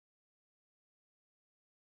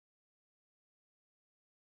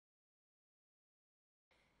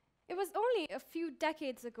It was only a few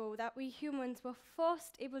decades ago that we humans were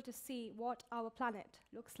first able to see what our planet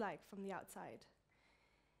looks like from the outside.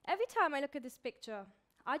 Every time I look at this picture,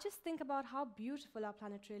 I just think about how beautiful our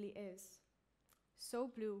planet really is. So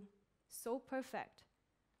blue, so perfect,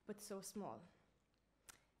 but so small.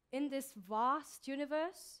 In this vast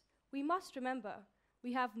universe, we must remember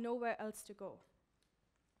we have nowhere else to go.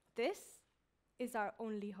 This is our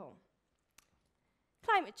only home.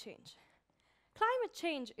 Climate change. Climate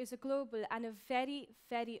change is a global and a very,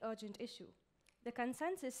 very urgent issue. The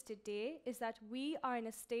consensus today is that we are in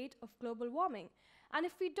a state of global warming, and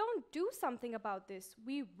if we don't do something about this,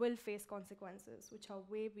 we will face consequences which are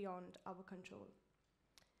way beyond our control.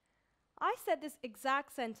 I said this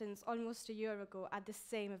exact sentence almost a year ago at the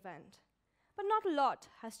same event, but not a lot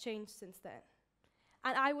has changed since then.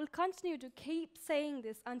 And I will continue to keep saying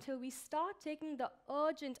this until we start taking the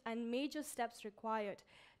urgent and major steps required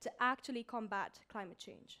to actually combat climate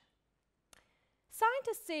change.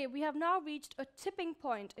 Scientists say we have now reached a tipping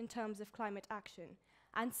point in terms of climate action,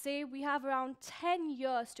 and say we have around 10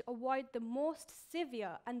 years to avoid the most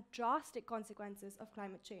severe and drastic consequences of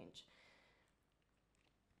climate change.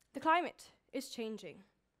 The climate is changing,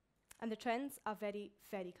 and the trends are very,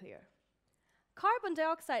 very clear. Carbon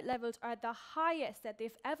dioxide levels are at the highest that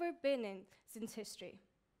they've ever been in since history.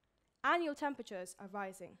 Annual temperatures are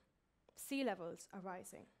rising. Sea levels are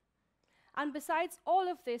rising. And besides all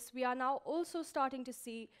of this, we are now also starting to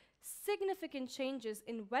see significant changes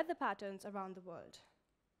in weather patterns around the world.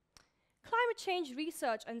 Climate change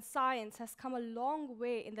research and science has come a long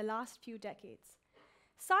way in the last few decades.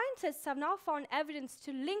 Scientists have now found evidence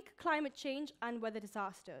to link climate change and weather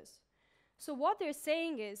disasters. So what they're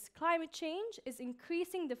saying is climate change is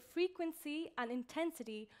increasing the frequency and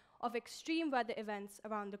intensity of extreme weather events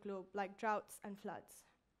around the globe, like droughts and floods.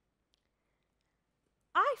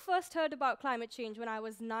 I first heard about climate change when I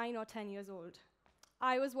was 9 or 10 years old.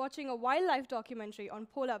 I was watching a wildlife documentary on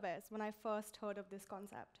polar bears when I first heard of this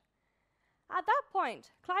concept. At that point,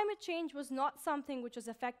 climate change was not something which was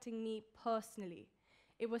affecting me personally.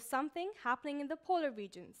 It was something happening in the polar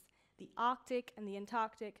regions, the Arctic and the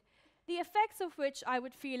Antarctic, the effects of which I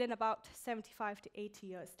would feel in about 75 to 80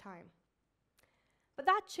 years' time. But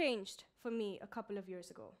that changed for me a couple of years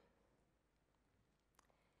ago.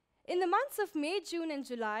 In the months of May, June, and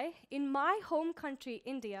July, in my home country,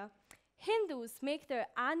 India, Hindus make their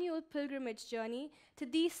annual pilgrimage journey to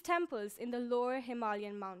these temples in the lower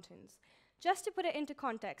Himalayan mountains. Just to put it into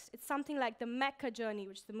context, it's something like the Mecca journey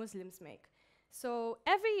which the Muslims make. So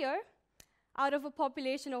every year, out of a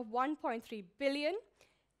population of 1.3 billion,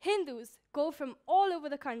 Hindus go from all over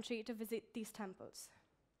the country to visit these temples.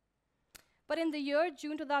 But in the year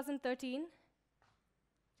June 2013,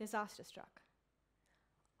 disaster struck.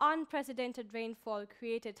 Unprecedented rainfall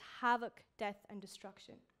created havoc, death, and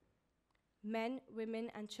destruction. Men, women,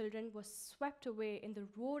 and children were swept away in the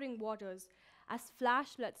roaring waters as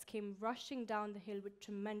flash floods came rushing down the hill with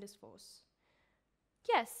tremendous force.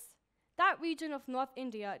 Yes, that region of North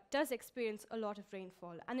India does experience a lot of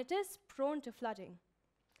rainfall, and it is prone to flooding.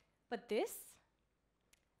 But this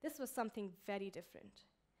was something very different.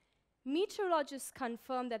 Meteorologists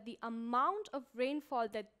confirm that the amount of rainfall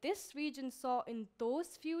that this region saw in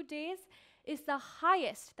those few days is the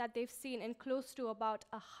highest that they've seen in close to about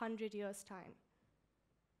 100 years' time.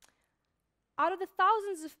 Out of the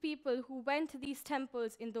thousands of people who went to these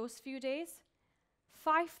temples in those few days,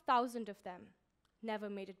 5,000 of them never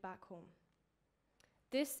made it back home.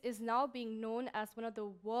 This is now being known as one of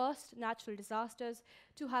the worst natural disasters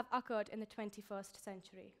to have occurred in the 21st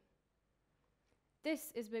century.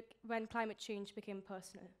 This is when climate change became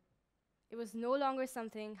personal. It was no longer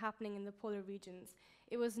something happening in the polar regions.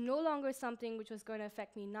 It was no longer something which was going to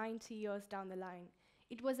affect me 90 years down the line.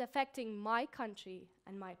 It was affecting my country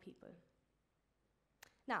and my people.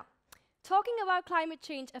 Now, talking about climate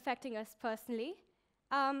change affecting us personally,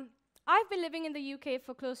 I've been living in the UK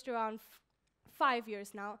for close to around 5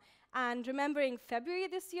 years now, and remembering February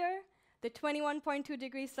this year, the 21.2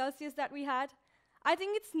 degrees Celsius that we had, I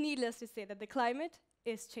think it's needless to say that the climate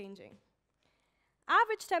is changing.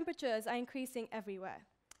 Average temperatures are increasing everywhere.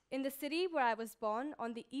 In the city where I was born,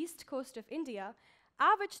 on the east coast of India,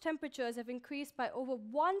 average temperatures have increased by over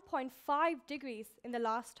 1.5 degrees in the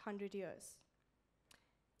last 100 years.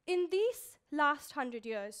 In these last 100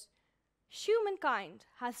 years, humankind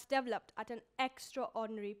has developed at an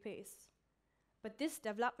extraordinary pace. But this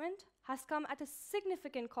development has come at a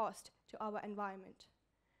significant cost to our environment.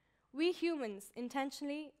 We humans,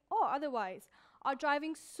 intentionally or otherwise, are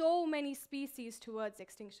driving so many species towards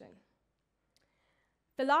extinction.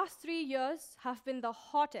 The last 3 years have been the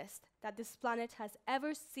hottest that this planet has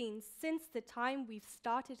ever seen since the time we've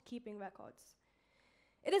started keeping records.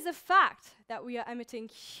 It is a fact that we are emitting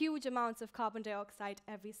huge amounts of carbon dioxide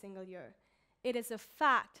every single year. It is a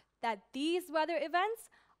fact that these weather events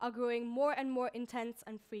are growing more and more intense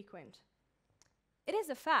and frequent. It is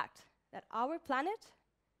a fact that our planet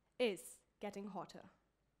is getting hotter.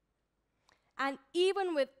 And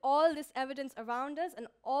even with all this evidence around us and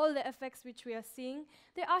all the effects which we are seeing,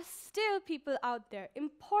 there are still people out there,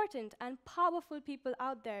 important and powerful people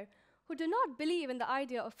out there, who do not believe in the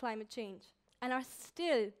idea of climate change and are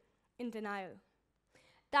still in denial.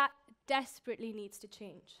 That desperately needs to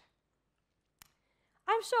change.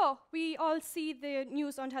 I'm sure we all see the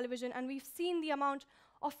news on television, and we've seen the amount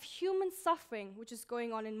of human suffering which is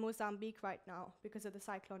going on in Mozambique right now because of the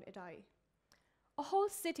cyclone Idai. A whole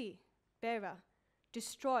city, Beira,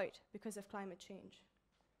 destroyed because of climate change.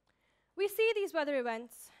 We see these weather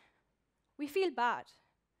events, we feel bad,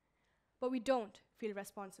 but we don't feel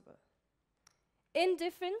responsible.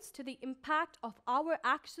 Indifference to the impact of our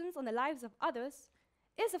actions on the lives of others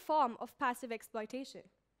is a form of passive exploitation.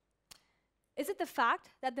 Is it the fact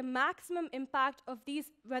that the maximum impact of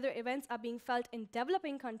these weather events are being felt in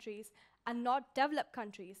developing countries and not developed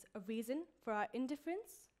countries a reason for our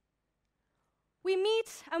indifference? We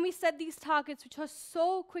meet and we set these targets which are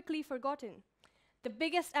so quickly forgotten. The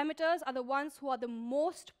biggest emitters are the ones who are the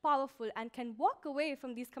most powerful and can walk away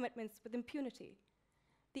from these commitments with impunity.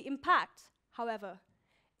 The impact, however,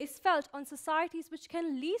 is felt on societies which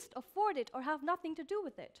can least afford it or have nothing to do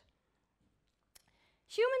with it.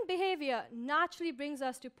 Human behavior naturally brings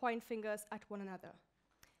us to point fingers at one another.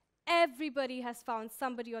 Everybody has found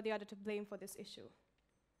somebody or the other to blame for this issue.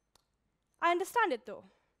 I understand it though.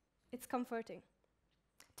 It's comforting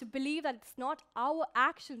to believe that it's not our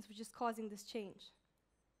actions which is causing this change.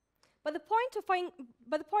 But the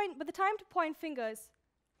time to point fingers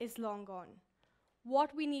is long gone.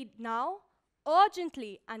 What we need now,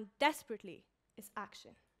 urgently and desperately, is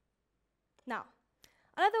action. Now,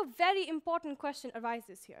 another very important question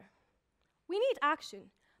arises here. We need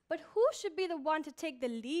action, but who should be the one to take the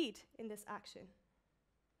lead in this action?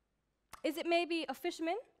 Is it maybe a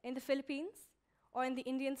fisherman in the Philippines or in the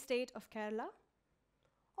Indian state of Kerala?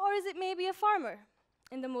 Or is it maybe a farmer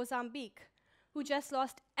in the Mozambique who just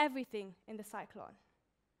lost everything in the cyclone?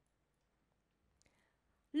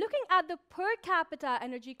 Looking at the per capita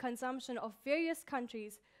energy consumption of various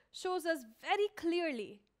countries shows us very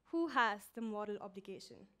clearly who has the moral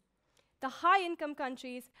obligation. The high-income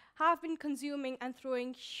countries have been consuming and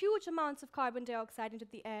throwing huge amounts of carbon dioxide into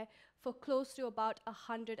the air for close to about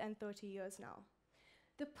 130 years now.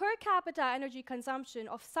 The per capita energy consumption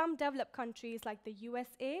of some developed countries like the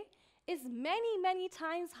USA is many, many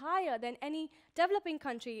times higher than any developing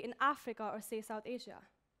country in Africa or, say, South Asia.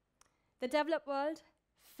 The developed world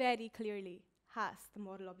very clearly has the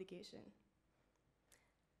moral obligation.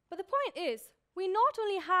 But the point is, we not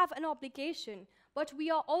only have an obligation, but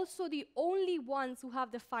we are also the only ones who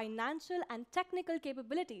have the financial and technical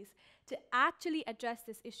capabilities to actually address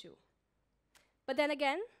this issue. But then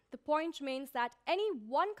again, the point remains that any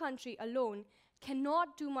one country alone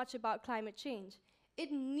cannot do much about climate change.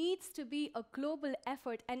 It needs to be a global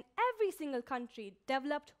effort, and every single country,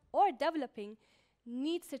 developed or developing,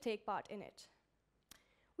 needs to take part in it.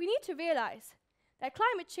 We need to realize that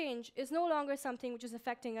climate change is no longer something which is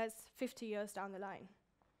affecting us 50 years down the line.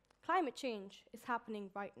 Climate change is happening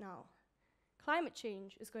right now. Climate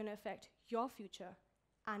change is going to affect your future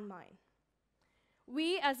and mine.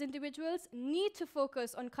 We as individuals need to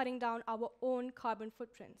focus on cutting down our own carbon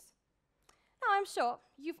footprints. Now, I'm sure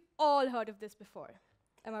you've all heard of this before.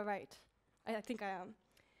 Am I right? I think I am.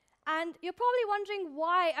 And you're probably wondering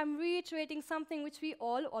why I'm reiterating something which we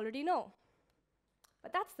all already know.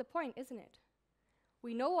 But that's the point, isn't it?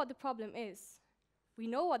 We know what the problem is. We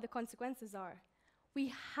know what the consequences are.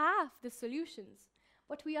 We have the solutions,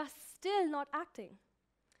 but we are still not acting.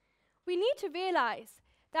 We need to realize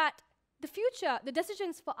that the future, the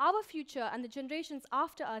decisions for our future and the generations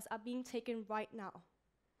after us are being taken right now.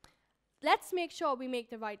 Let's make sure we make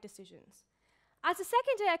the right decisions. As a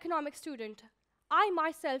second-year economics student, I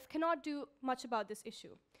myself cannot do much about this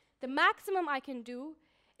issue. The maximum I can do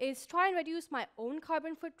is try and reduce my own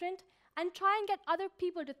carbon footprint and try and get other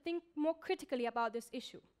people to think more critically about this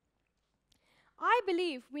issue. I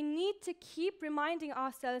believe we need to keep reminding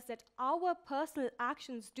ourselves that our personal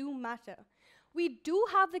actions do matter. We do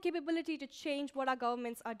have the capability to change what our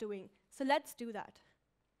governments are doing, so let's do that.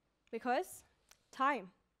 Because time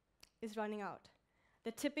is running out.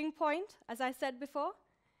 The tipping point, as I said before,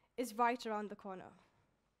 is right around the corner.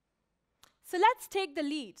 So let's take the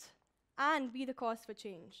lead and be the cause for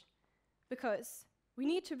change. Because we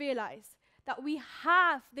need to realize that we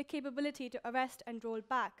have the capability to arrest and roll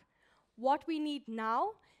back. What we need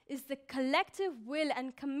now is the collective will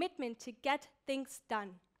and commitment to get things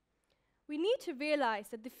done. We need to realize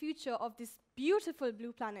that the future of this beautiful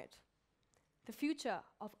blue planet, the future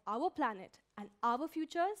of our planet and our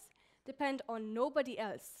futures, depend on nobody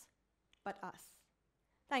else but us.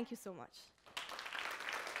 Thank you so much.